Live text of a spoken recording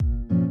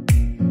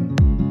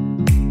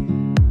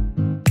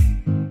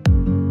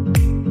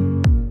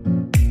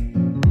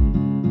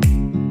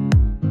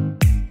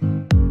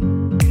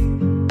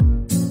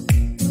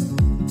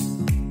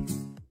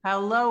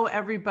Hello,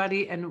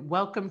 everybody, and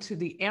welcome to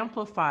the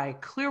Amplify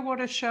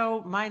Clearwater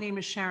Show. My name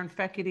is Sharon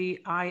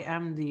Feckety. I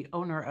am the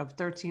owner of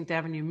 13th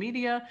Avenue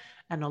Media,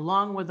 and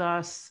along with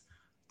us,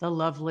 the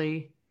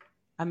lovely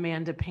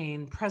Amanda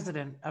Payne,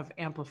 president of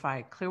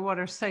Amplify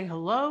Clearwater. Say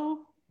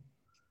hello.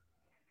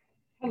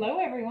 Hello,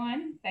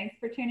 everyone. Thanks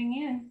for tuning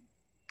in.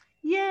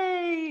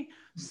 Yay!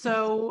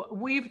 So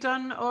we've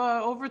done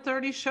over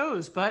 30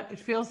 shows, but it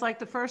feels like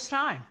the first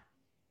time,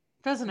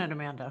 doesn't it,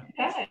 Amanda? It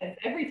does,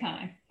 every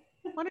time.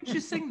 Why don't you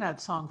sing that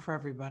song for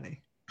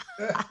everybody?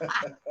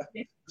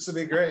 This would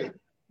be great.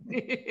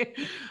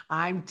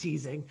 I'm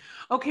teasing.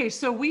 Okay,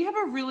 so we have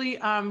a really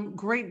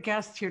great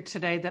guest here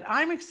today that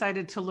I'm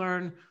excited to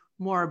learn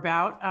more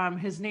about.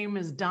 His name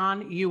is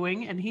Don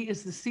Ewing, and he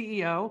is the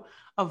CEO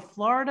of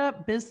Florida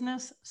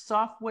Business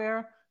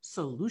Software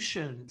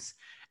Solutions.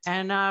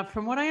 And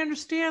from what I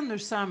understand,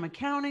 there's some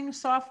accounting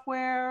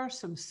software,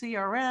 some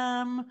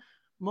CRM,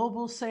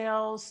 mobile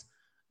sales,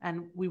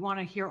 and we want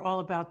to hear all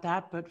about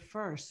that. But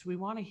first, we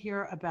want to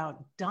hear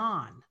about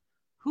Don.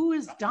 Who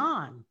is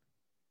Don?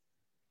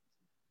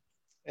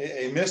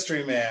 A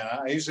mystery man.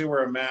 I usually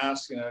wear a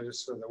mask,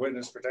 just for the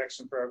witness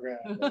protection program.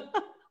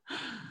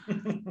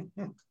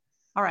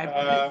 All right.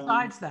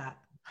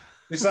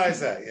 Besides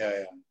that.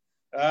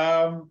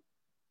 Yeah.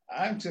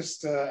 I'm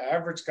just an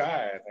average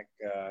guy. I think,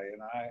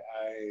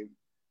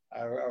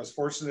 I was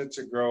fortunate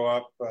to grow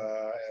up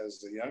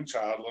as a young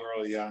child,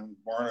 literally young,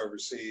 born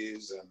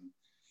overseas, and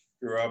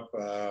grew up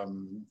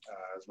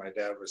as my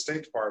dad was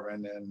State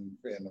Department in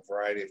a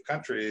variety of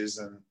countries,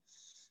 and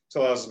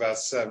until I was about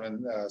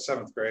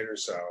seventh grade or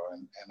so.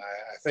 And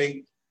I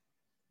think,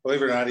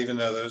 believe it or not, even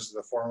though those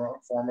are the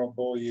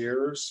formable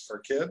years for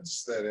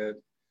kids, that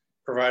it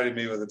provided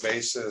me with a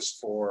basis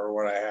for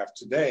what I have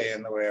today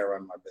and the way I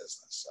run my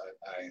business.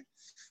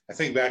 I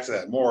think back to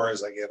that more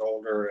as I get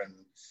older, and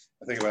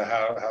I think about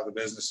how the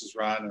business is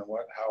run and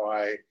how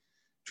I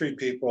treat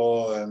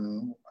people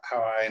and how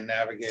I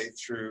navigate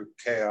through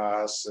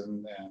chaos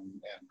and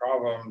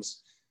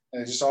problems.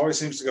 And it just always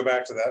seems to go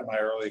back to that in my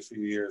early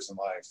few years in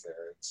life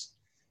there. It's,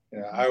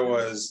 I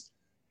was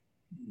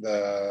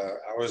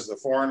the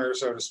foreigner,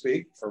 so to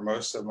speak, for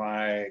most of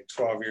my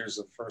 12 years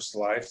of first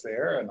life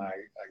there. And I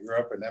grew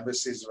up in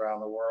embassies around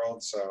the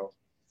world. So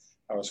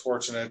I was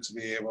fortunate to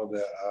be able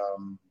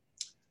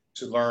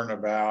to learn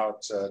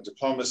about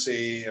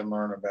diplomacy and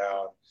learn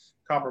about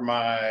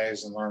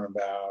compromise and learn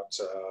about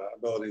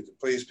ability to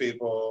please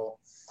people,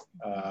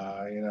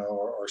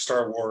 or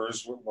Star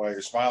Wars while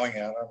you're smiling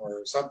at them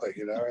or something.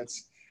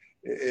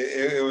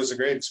 It was a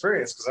great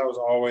experience because I was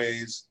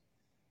always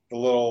the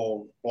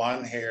little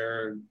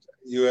blonde-haired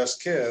U.S.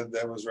 kid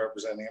that was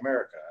representing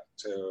America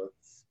to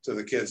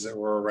the kids that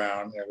were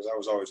around. I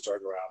was always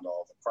dragged around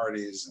all the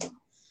parties and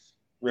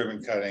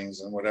ribbon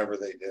cuttings and whatever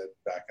they did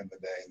back in the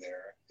day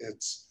there.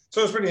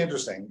 So it's pretty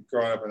interesting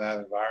growing up in that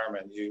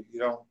environment. You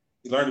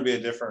learn to be a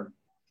different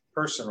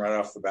person right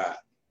off the bat.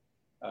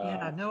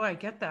 I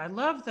get that. I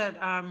love that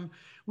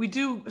we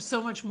do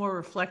so much more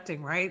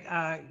reflecting, right?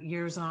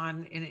 Years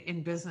on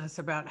in business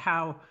about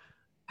how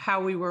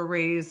we were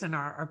raised and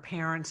our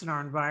parents and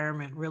our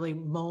environment really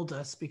mold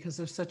us, because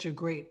there's such a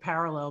great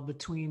parallel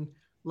between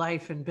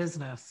life and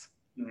business.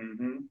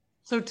 Mm-hmm.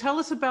 So tell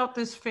us about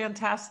this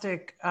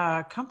fantastic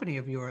company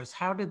of yours.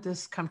 How did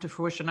this come to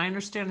fruition? I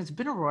understand it's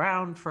been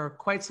around for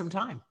quite some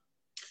time.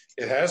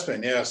 It has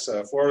been, yes.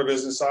 Florida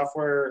Business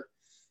Software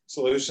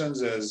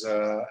Solutions is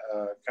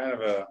kind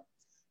of a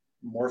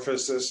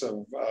morphosis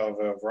of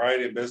a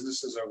variety of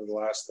businesses over the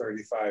last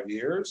 35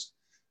 years.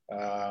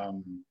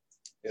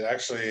 It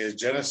actually,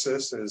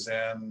 Genesis is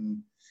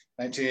in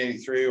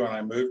 1983 when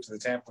I moved to the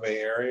Tampa Bay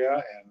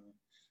area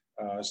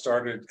and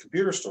started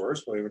computer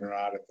stores, believe it or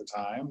not, at the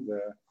time.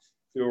 If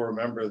you'll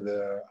remember,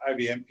 the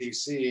IBM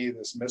PC,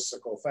 this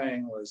mystical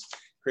thing, was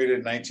created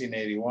in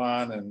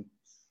 1981 and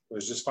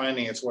was just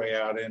finding its way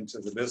out into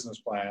the business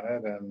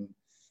planet. And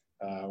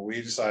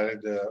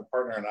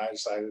partner and I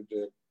decided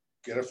to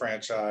get a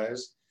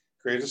franchise,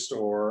 create a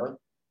store,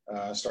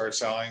 start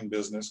selling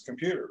business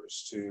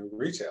computers to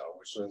retail,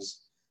 which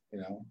was,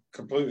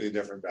 completely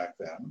different back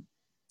then.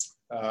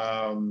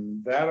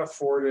 That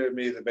afforded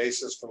me the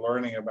basis for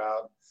learning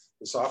about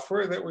the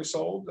software that we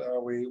sold.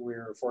 We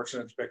were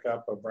fortunate to pick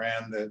up a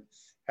brand that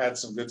had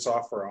some good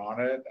software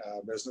on it,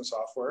 business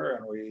software,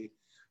 and we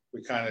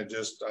kind of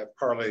just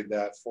parlayed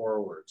that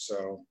forward.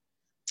 So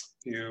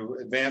if you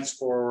advance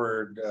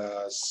forward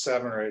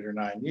 7 or 8 or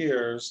 9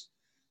 years,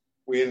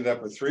 we ended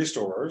up with 3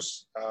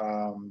 stores.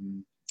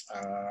 And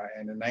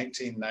in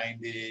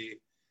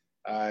 1990,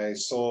 I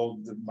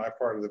sold my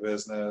part of the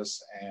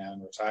business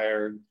and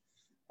retired,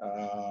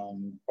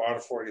 bought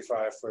a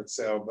 45-foot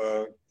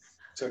sailboat,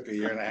 took a 1.5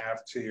 years,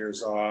 2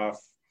 years off.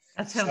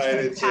 That sounds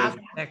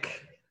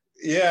fantastic.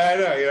 Yeah, I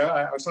know.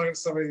 I was talking to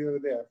somebody the other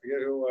day, I forget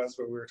who it was,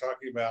 but we were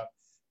talking about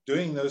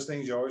doing those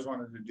things you always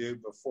wanted to do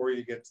before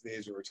you get to the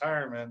age of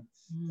retirement,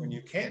 when you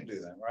can't do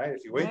them, right?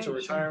 If you wait till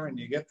retirement,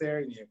 you get there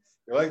and your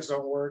legs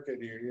don't work and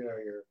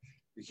you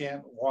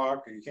can't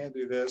walk or you can't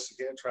do this,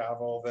 you can't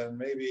travel, then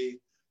maybe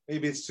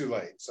it's too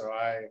late. So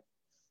I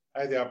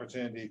I had the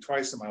opportunity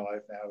twice in my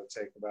life now to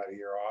take about a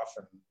year off,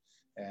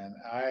 and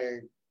I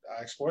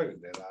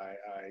exploited it.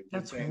 I did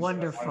That's things that I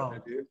wonderful.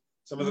 wanted to do.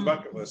 Some of the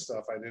bucket list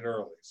stuff I did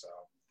early. So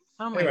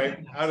Oh my anyway,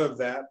 goodness. out of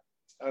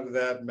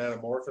that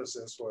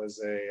metamorphosis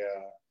was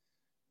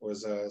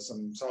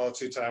some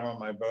solitude time on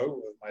my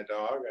boat with my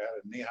dog. I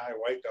had a knee-high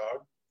white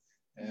dog,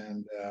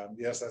 and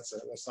yes, it's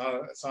not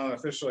an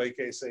official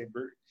AKC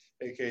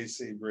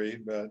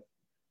breed, but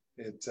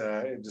it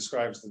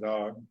describes the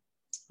dog.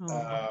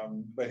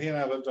 But he and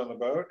I lived on the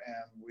boat,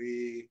 and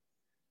we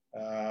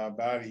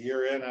about a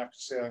year in, after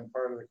sailing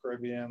part of the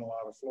Caribbean, a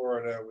lot of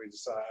Florida, I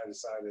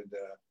decided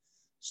to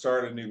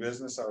start a new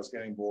business. I was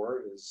getting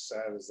bored, as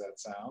sad as that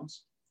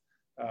sounds.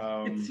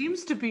 It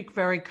seems to be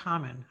very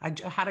common. I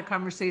had a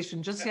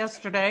conversation just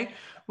yesterday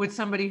with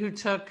somebody who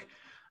took,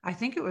 I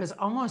think it was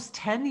almost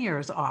 10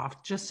 years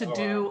off just to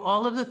do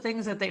all of the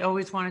things that they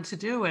always wanted to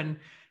do. And,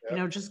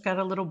 just got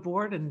a little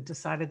bored and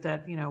decided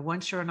that,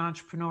 once you're an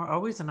entrepreneur,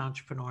 always an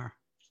entrepreneur.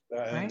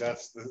 I think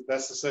that's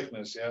the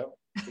sickness. Yeah.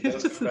 It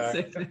does It's come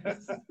back.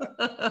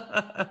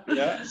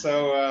 Yeah.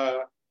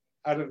 So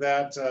out of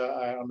that,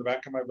 on the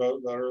back of my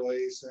boat,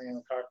 literally sitting in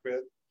the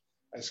cockpit,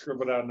 I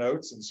scribbled out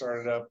notes and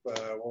started up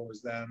what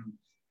was then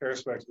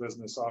Perispex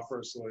Business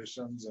Software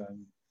Solutions.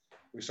 And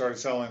we started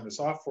selling the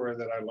software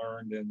that I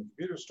learned in the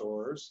computer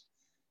stores.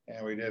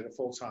 And we did it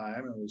full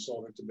time, and we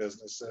sold it to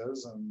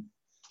businesses. And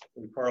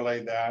we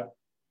parlayed that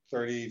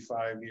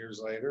 35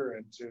 years later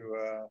into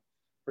a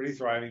pretty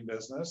thriving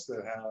business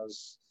that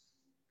has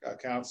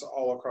accounts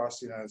all across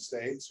the United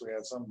States. We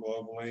had some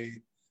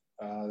globally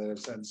that have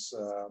since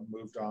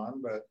moved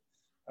on, but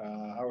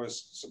I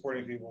was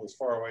supporting people as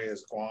far away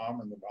as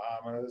Guam and the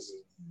Bahamas,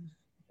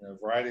 and a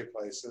variety of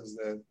places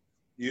that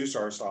used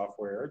our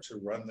software to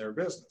run their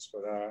business.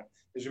 But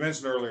as you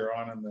mentioned earlier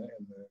on in the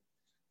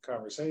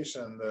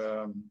conversation,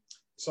 the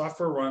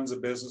software runs a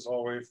business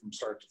all the way from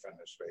start to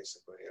finish.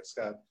 Basically, it's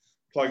got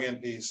plug-in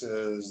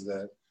pieces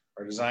that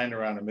are designed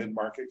around a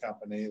mid-market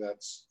company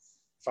that's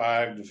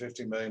 $5 to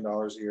 $50 million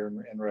a year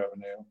in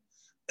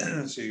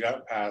revenue. So you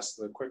got past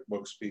the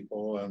QuickBooks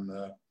people and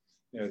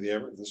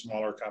the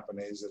smaller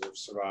companies that have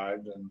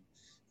survived,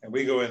 and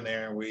we go in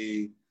there and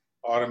we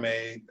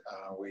automate,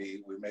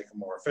 we make them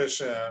more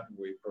efficient.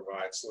 We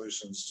provide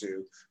solutions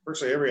to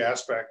virtually every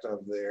aspect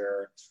of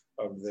their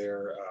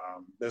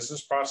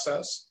business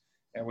process,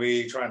 and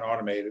we try and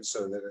automate it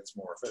so that it's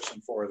more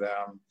efficient for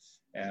them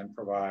and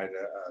provide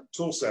a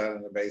tool set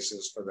and a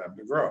basis for them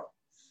to grow.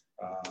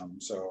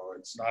 So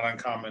it's not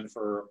uncommon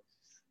for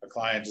a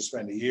client to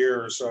spend a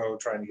year or so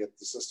trying to get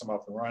the system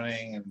up and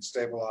running and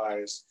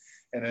stabilized,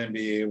 and then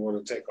be able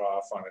to take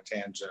off on a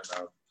tangent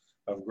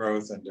of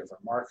growth in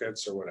different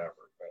markets or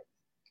whatever. But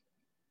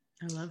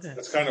I love it.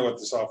 That's kind of what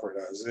the software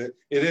does. It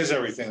is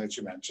everything that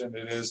you mentioned.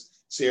 It is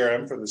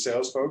CRM for the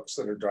sales folks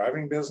that are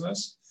driving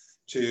business,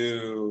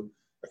 to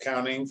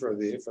accounting for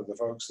the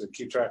folks that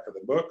keep track of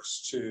the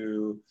books,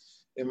 to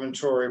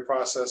inventory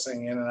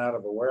processing in and out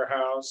of a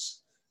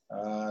warehouse,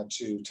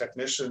 to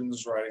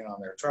technicians writing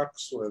on their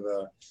trucks with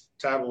a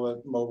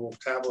mobile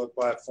tablet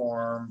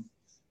platform,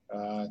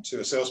 to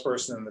a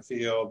salesperson in the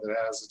field that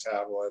has a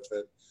tablet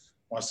that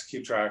wants to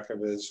keep track of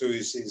who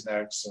he sees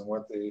next and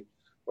what he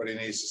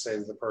needs to say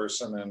to the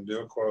person and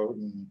do a quote,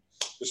 and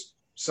just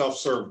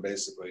self-serve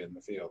basically in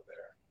the field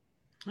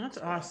there. That's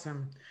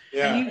awesome.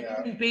 Yeah. And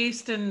you've been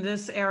based in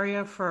this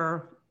area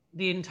for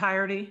the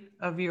entirety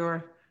of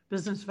your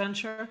business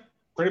venture?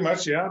 Pretty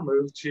much, yeah.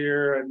 Moved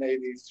here in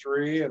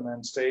 '83 and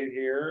then stayed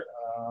here.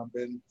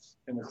 Been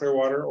in the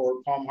Clearwater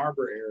or Palm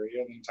Harbor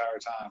area the entire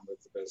time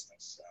with the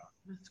business. So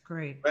that's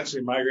great.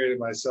 Eventually migrated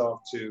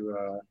myself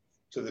to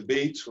the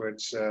beach,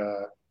 which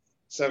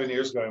 7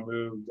 years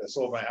ago I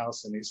sold my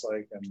house in East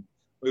Lake and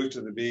moved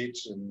to the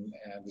beach, and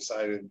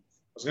decided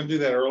I was going to do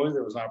that early.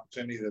 There was an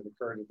opportunity that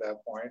occurred at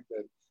that point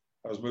that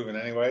I was moving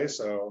anyway,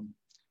 so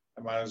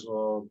I might as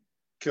well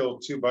kill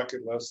two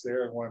bucket lists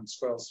there in one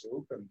fell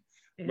swoop, and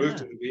moved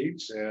to the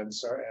beach and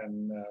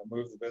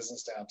move the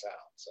business downtown.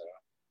 So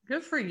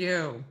good for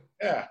you.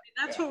 Yeah.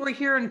 That's what we're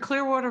here in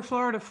Clearwater,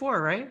 Florida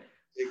for, right?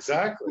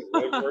 Exactly.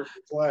 Work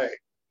to play.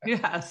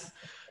 Yes.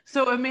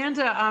 So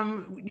Amanda,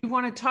 you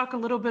want to talk a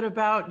little bit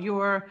about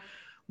your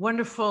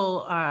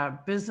wonderful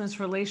business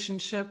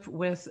relationship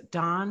with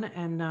Don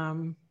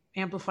and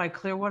Amplify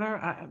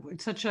Clearwater?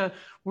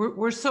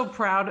 We're so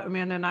proud,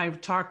 Amanda and I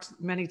have talked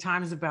many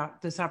times about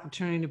this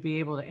opportunity to be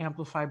able to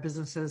amplify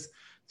businesses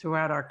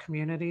throughout our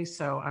community.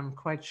 So I'm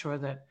quite sure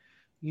that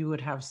you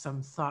would have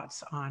some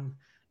thoughts on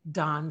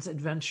Don's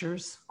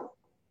adventures.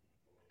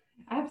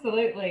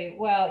 Absolutely.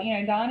 Well,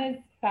 Don is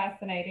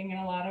fascinating in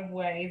a lot of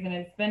ways, and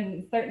it's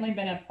certainly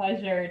been a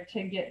pleasure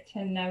to get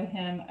to know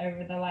him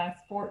over the last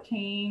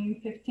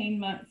 15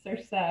 months or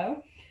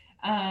so.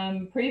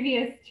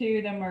 Previous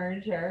to the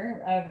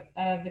merger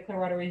of the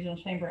Clearwater Regional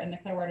Chamber and the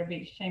Clearwater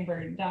Beach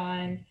Chamber,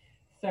 Don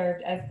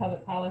served as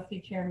public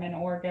policy chairman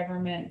or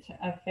government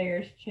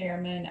affairs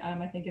chairman,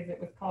 I think as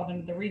it was called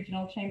in the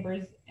regional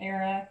chambers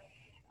era,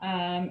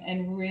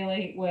 and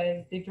really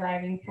was the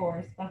driving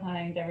force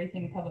behind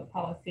everything public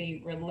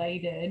policy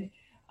related.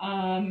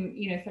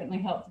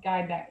 certainly helped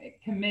guide that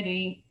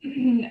committee,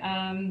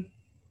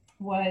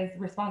 was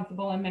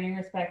responsible in many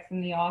respects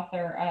and the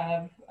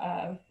author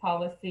of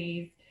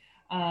policies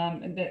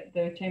that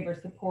the chamber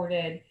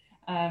supported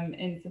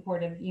in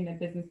support of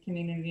business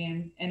community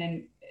and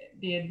in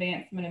the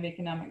advancement of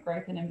economic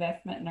growth and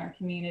investment in our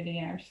community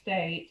and our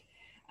state.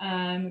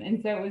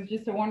 And so it was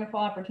just a wonderful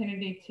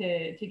opportunity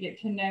to get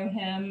to know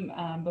him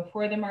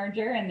before the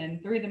merger and then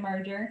through the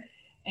merger.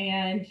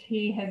 And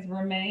he has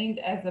remained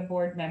as a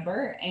board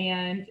member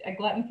and a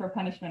glutton for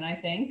punishment, I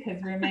think,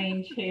 has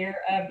remained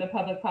chair of the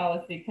Public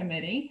Policy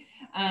Committee.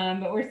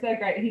 But we're so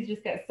great. He's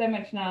just got so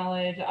much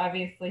knowledge.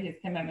 Obviously, his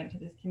commitment to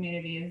this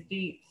community is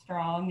deep,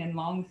 strong, and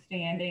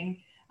longstanding.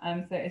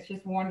 So it's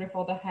just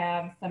wonderful to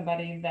have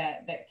somebody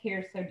that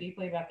cares so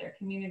deeply about their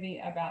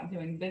community, about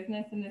doing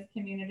business in this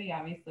community.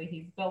 Obviously,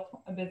 he's built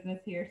a business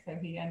here, so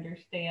he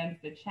understands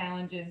the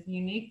challenges,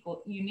 unique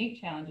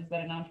challenges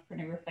that an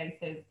entrepreneur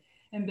faces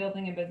in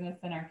building a business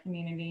in our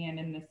community and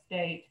in the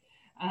state,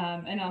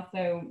 and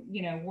also,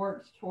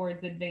 works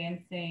towards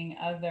advancing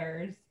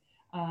others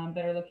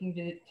that are looking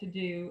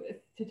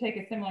to take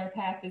a similar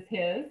path as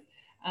his,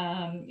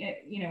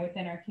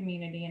 within our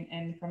community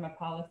and from a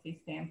policy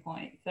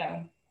standpoint.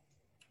 So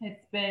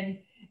it's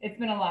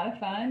been a lot of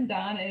fun.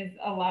 Don is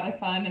a lot of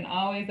fun and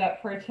always up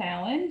for a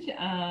challenge,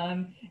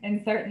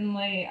 and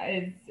certainly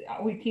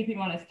we keep him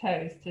on his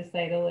toes, to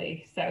say the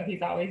least. So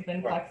he's always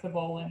been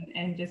flexible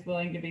and just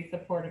willing to be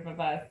supportive of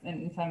us.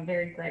 And so I'm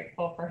very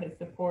grateful for his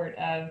support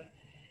of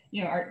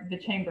the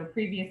chamber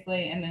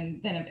previously,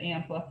 and then of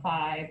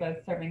Amplify,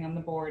 both serving on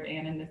the board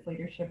and in this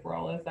leadership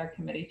role as our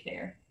committee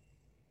chair.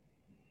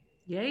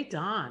 Yay,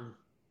 Don.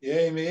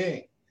 Yay,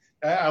 me.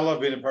 I love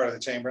being a part of the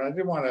chamber. And I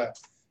did want to,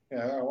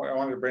 I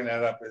wanted to bring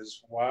that up,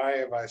 is why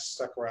have I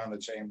stuck around the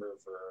chamber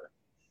for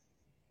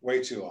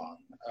way too long?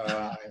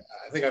 I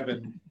think I've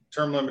been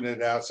term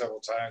limited out several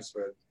times,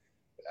 but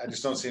I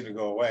just don't seem to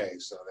go away.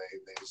 So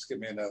they just give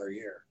me another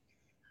year.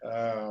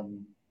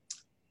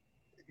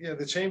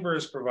 The chamber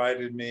has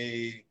provided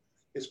me,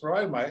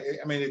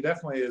 it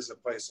definitely is a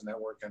place to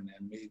network and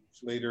meet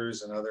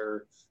leaders and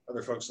other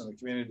folks in the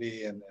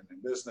community and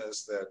in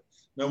business that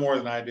know more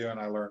than I do, and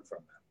I learn from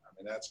them.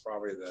 That's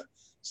probably the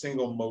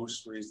single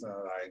most reason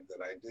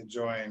that I did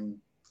join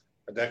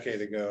a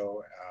decade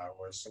ago,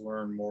 was to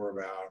learn more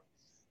about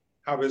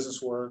how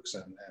business works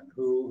and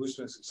who's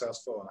been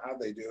successful and how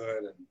they do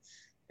it.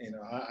 And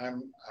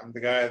I'm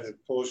the guy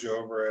that pulls you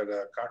over at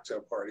a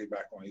cocktail party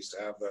back when we used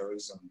to have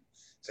those and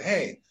say,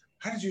 hey,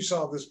 how did you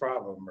solve this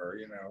problem? Or,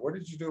 what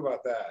did you do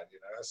about that?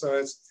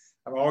 So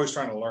I'm always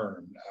trying to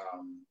learn.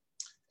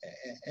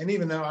 And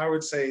even though I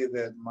would say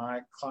that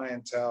my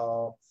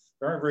clientele,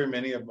 there aren't very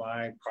many of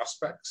my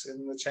prospects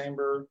in the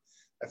chamber,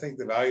 I think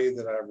the value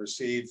that I've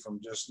received from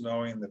just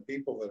knowing the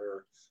people that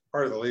are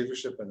part of the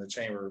leadership in the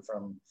chamber,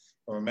 from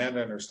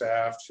Amanda and her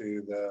staff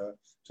to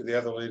the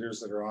other leaders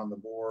that are on the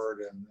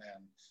board and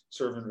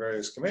serve in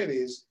various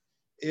committees,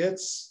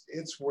 it's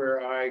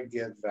where I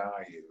get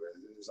value.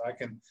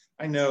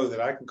 I know that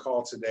I can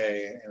call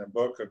today in a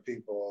book of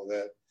people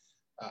that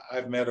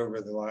I've met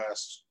over the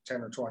last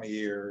 10 or 20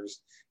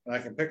 years, and I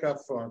can pick up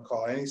the phone and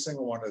call any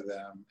single one of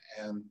them,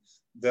 and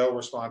they'll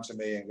respond to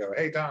me and go,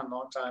 hey, Don,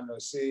 long time no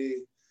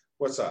see,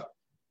 what's up?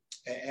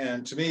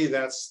 And to me,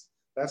 that's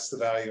the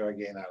value I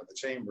gain out of the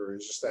chamber,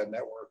 is just that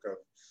network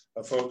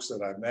of folks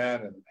that I've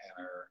met and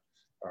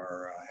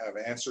are have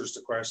answers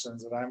to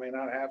questions that I may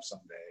not have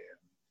someday.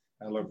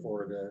 And I look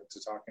forward to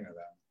talking to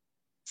them.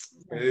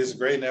 But it is a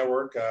great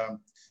network.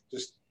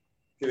 Just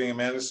giving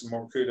Amanda some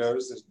more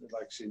kudos,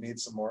 like she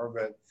needs some more,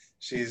 but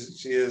she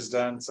has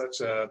done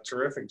such a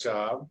terrific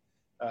job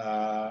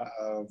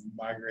of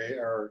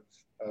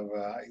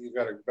you've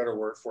got a better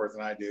word for it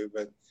than I do,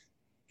 but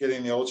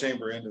getting the old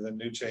chamber into the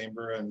new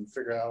chamber and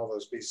figure out how all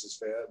those pieces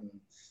fit and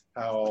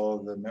how all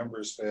of the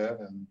members fit.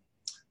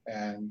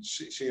 And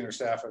she and her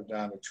staff have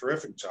done a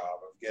terrific job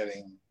of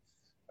getting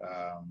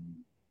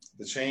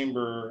the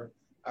chamber,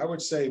 I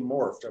would say,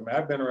 morphed.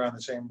 I've been around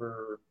the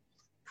chamber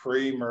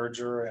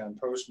pre-merger and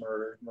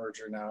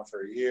post-merger now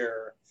for a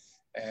year.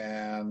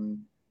 And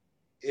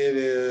it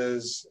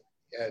is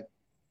at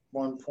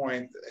one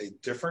point a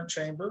different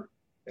chamber.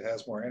 It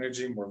has more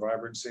energy, more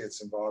vibrancy.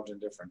 It's involved in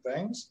different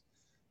things.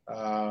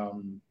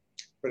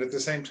 But at the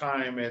same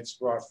time, it's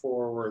brought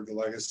forward the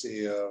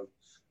legacy of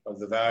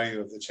the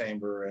value of the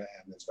chamber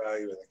and its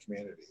value in the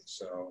community.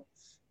 So,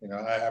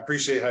 I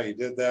appreciate how you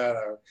did that.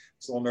 I was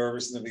a little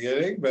nervous in the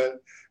beginning,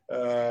 but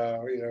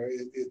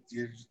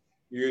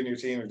you and your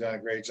team have done a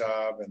great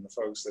job, and the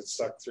folks that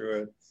stuck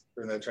through it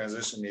during that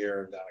transition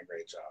year have done a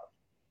great job.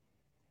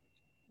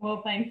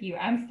 Well, thank you.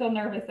 I'm still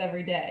nervous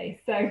every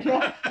day. So,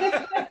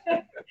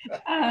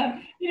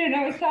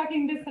 I was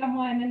talking to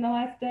someone in the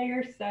last day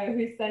or so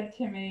who said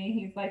to me,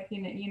 he's like,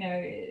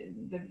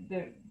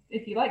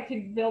 if you like to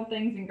build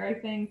things and grow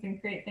things and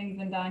create things,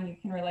 and Don, you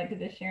can relate to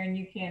this, Sharon,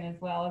 you can as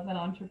well as an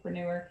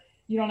entrepreneur.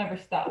 You don't ever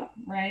stop,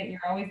 right?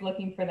 You're always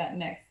looking for that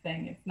next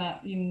thing.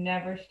 You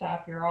never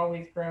stop. You're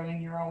always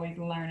growing. You're always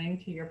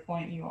learning. To your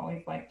point, you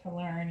always like to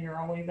learn. You're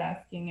always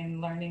asking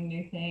and learning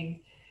new things.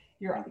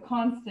 you're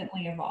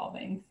constantly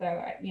evolving.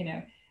 So, you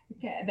know,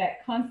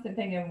 that constant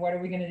thing of what are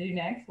we going to do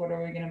next? What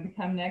are we going to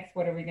become next?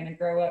 What are we going to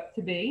grow up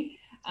to be?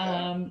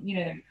 You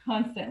know,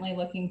 constantly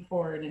looking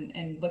forward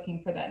and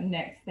looking for that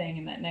next thing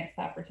and that next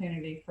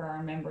opportunity for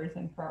our members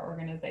and for our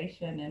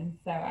organization. And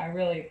so I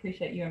really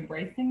appreciate you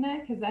embracing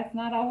that, because that's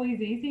not always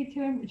easy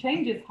to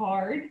change. Is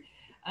hard.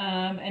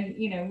 And,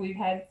 you know, we've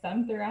had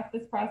some throughout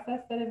this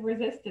process that have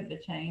resisted the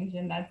change,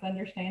 and that's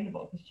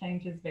understandable because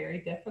change is very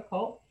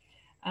difficult.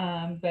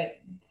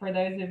 But for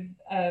those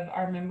of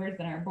our members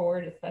and our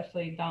board,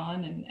 especially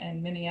Don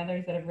and many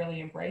others that have really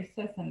embraced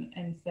us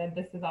and said,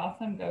 this is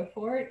awesome, go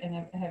for it,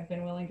 and have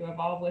been willing to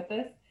evolve with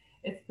us,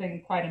 it's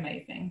been quite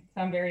amazing.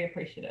 So I'm very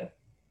appreciative.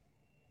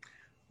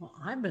 Well,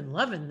 I've been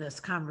loving this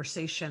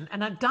conversation.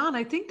 And Don,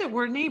 I think that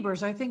we're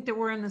neighbors. I think that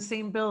we're in the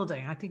same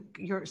building. I think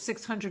you're at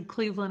 600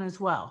 Cleveland as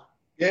well.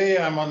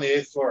 Yeah, I'm on the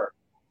 8th floor.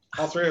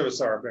 All three of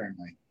us are,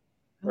 apparently.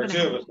 Or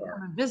two of us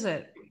are.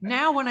 Visit.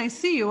 Now when I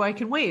see you, I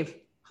can wave.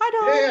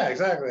 Hi, Don. Yeah,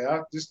 exactly.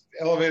 I'll just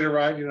elevator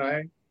ride, you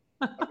know.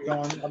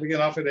 I'll be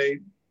getting off at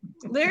 8.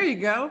 There you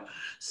go.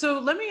 So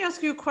let me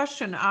ask you a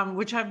question,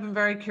 which I've been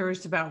very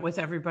curious about with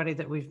everybody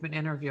that we've been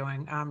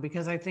interviewing,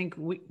 because I think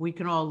we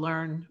can all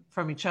learn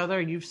from each other.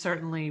 You've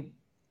certainly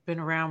been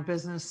around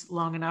business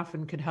long enough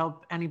and could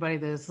help anybody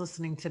that is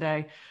listening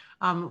today.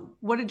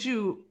 What did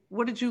you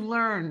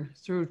learn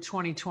through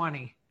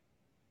 2020?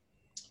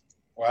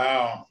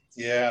 Wow.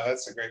 Yeah,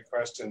 that's a great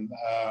question.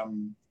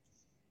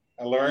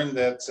 I learned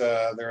that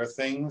there are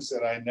things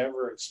that I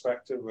never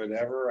expected would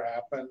ever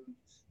happen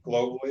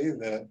globally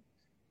that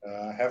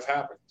have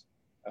happened.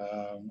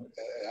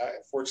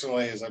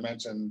 Fortunately, as I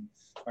mentioned,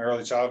 my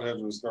early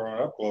childhood was growing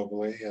up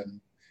globally,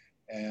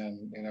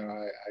 and you know,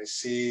 I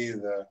see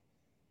the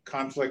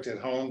conflict at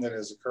home that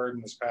has occurred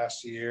in this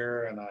past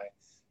year, and I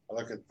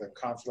look at the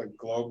conflict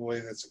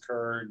globally that's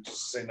occurred,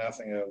 just to say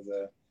nothing of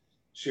the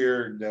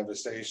sheer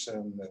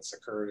devastation that's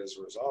occurred as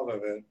a result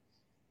of it.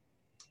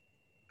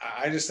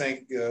 I just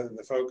think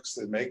the folks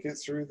that make it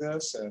through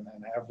this and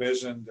have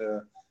vision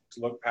to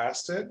look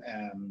past it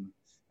and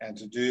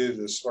to do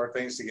the smart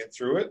things to get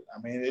through it.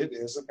 I mean, it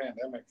is a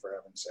pandemic, for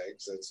heaven's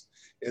sakes.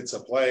 It's a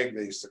plague,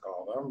 they used to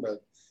call them.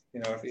 But you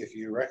know, if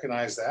you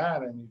recognize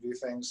that and you do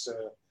things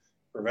to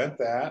prevent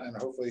that, and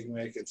hopefully you can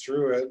make it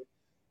through it,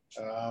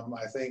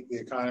 I think the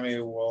economy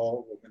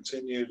will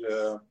continue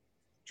to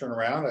turn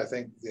around. I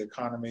think the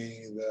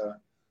economy, the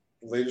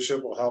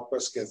leadership will help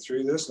us get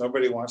through this.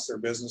 Nobody wants their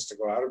business to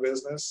go out of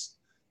business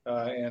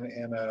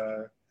in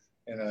a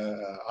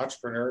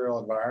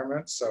entrepreneurial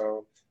environment.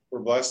 So we're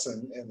blessed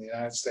in the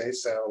United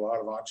States to have a lot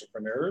of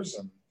entrepreneurs,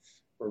 and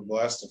we're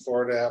blessed in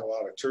Florida to have a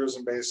lot of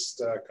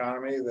tourism-based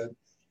economy that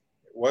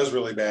was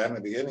really bad in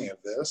the beginning of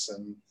this,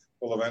 and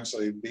will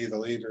eventually be the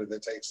leader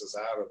that takes us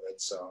out of it.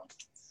 So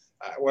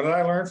what did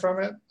I learn from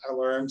it? I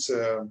learned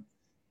to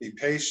be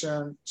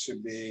patient, to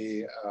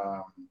be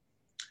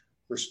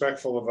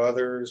respectful of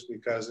others,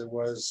 because it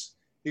was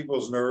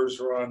people's nerves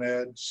were on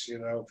edge, you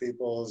know,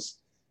 people's,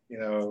 you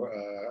know,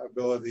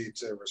 ability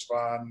to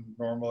respond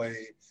normally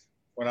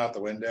went out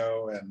the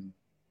window, and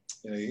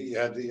you know, you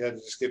had to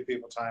just give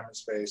people time and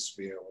space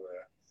to be able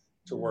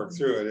to work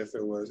through it if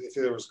there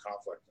was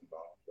conflict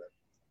involved.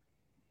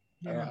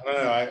 But I don't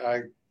know.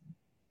 I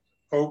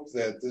hope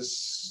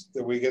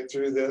that we get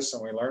through this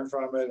and we learn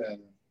from it. And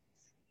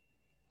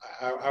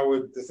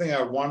the thing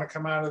I would want to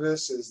come out of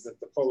this is that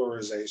the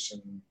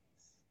polarization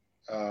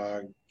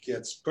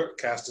gets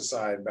cast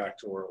aside back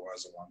to where it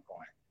was at one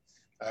point.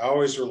 I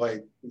always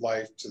relate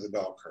life to the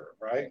bell curve,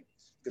 right?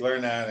 You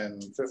learn that in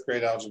 5th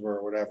grade algebra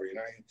or whatever. You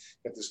know, you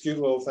get this cute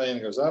little thing,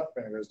 it goes up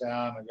and it goes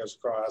down and it goes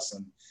across,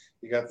 and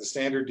you got the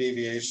standard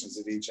deviations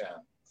at each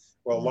end.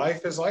 Well,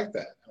 life is like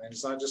that. I mean,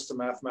 it's not just a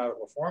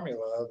mathematical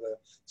formula. The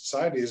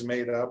society is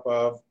made up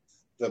of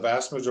the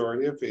vast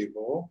majority of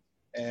people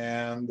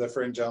and the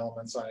fringe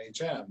elements on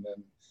each end.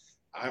 And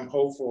I'm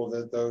hopeful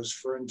that those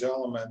fringe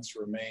elements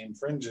remain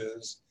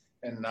fringes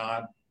and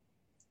not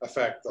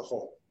affect the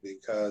whole,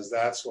 because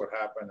that's what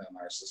happened in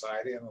our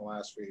society in the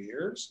last few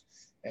years.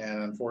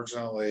 And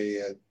unfortunately,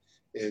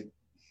 it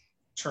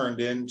turned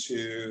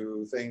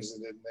into things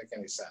that didn't make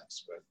any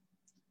sense. But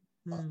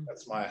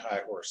that's my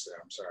high horse there.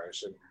 I'm sorry. I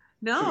shouldn't.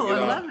 No, I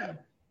love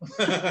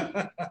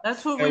it.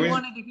 That's what we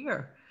wanted to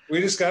hear. We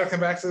just got to come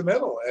back to the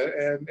middle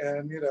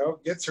and you know,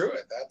 get through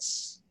it.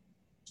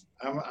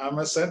 I'm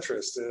a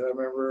centrist. I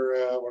remember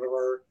one of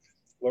our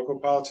local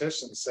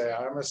politicians say,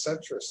 I'm a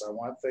centrist. I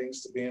want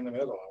things to be in the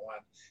middle.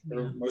 I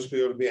want most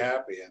people to be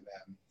happy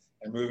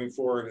and moving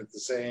forward at the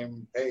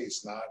same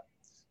pace,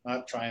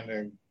 not trying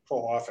to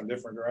pull off in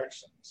different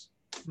directions.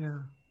 Yeah,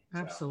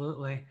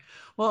 absolutely.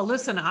 Well,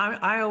 listen,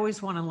 I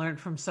always want to learn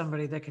from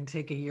somebody that can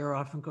take a year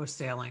off and go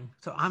sailing.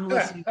 So I'm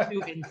listening to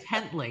you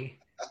intently.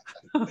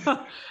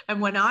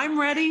 And when I'm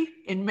ready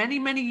in many,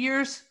 many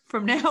years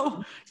from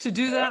now to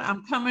do that,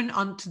 I'm coming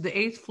onto the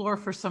 8th floor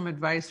for some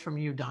advice from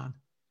you, Don.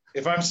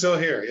 If I'm still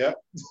here, yeah.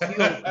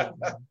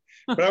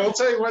 But I will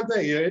tell you one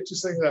thing,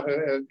 interesting enough,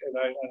 and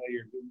I know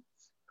you're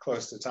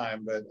close to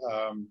time, but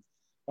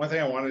one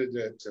thing I wanted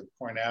to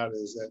point out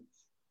is that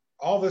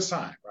all this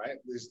time, right?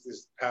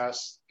 These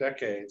past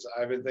decades,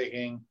 I've been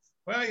thinking,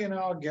 well,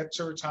 I'll get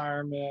to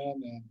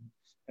retirement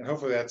and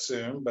hopefully that's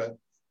soon, but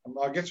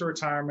I'll get to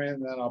retirement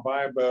and then I'll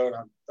buy a boat.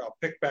 I'll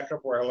pick back up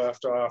where I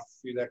left off a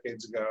few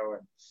decades ago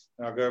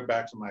and I'll go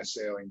back to my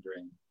sailing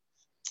dream.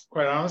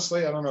 Quite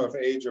honestly, I don't know if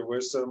age or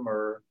wisdom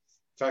or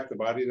the fact the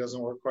body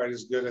doesn't work quite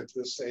as good at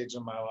this stage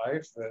in my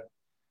life that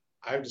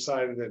I've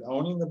decided that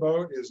owning the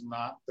boat is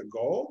not the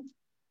goal.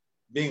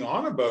 Being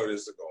on a boat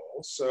is the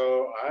goal.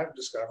 So I've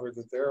discovered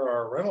that there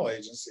are rental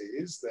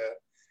agencies that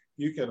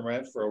you can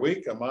rent for a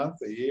week, a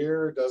month, a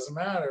year, doesn't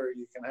matter.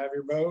 You can have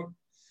your boat.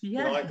 You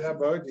don't like that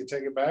boat, you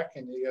take it back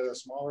and you get a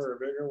smaller or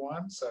bigger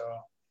one. So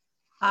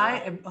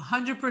I am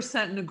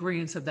 100% in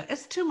agreement of that.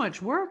 It's too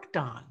much work,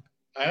 Don.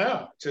 I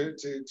know. To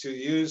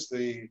use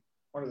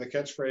one of the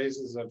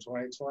catchphrases of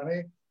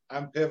 2020,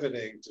 I'm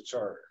pivoting to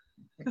charter.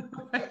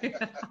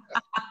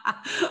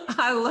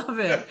 I love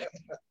it.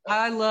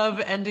 I love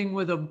ending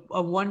with a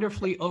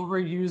wonderfully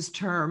overused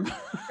term.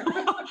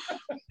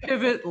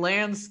 Pivot,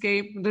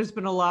 landscape. There's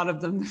been a lot of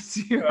them this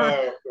year.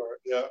 Oh, of course.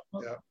 Yeah,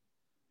 yeah.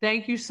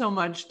 Thank you so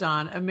much,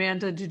 Don.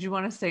 Amanda, did you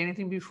want to say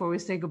anything before we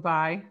say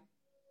goodbye?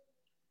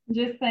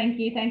 Just thank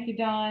you. Thank you,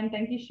 Don.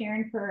 Thank you,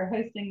 Sharon, for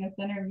hosting this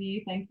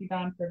interview. Thank you,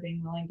 Don, for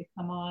being willing to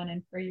come on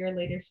and for your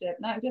leadership,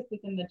 not just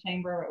within the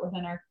chamber, but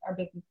within our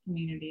business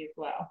community as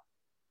well.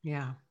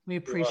 Yeah, we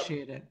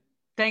appreciate it.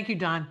 Thank you,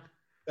 Don.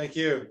 Thank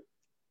you.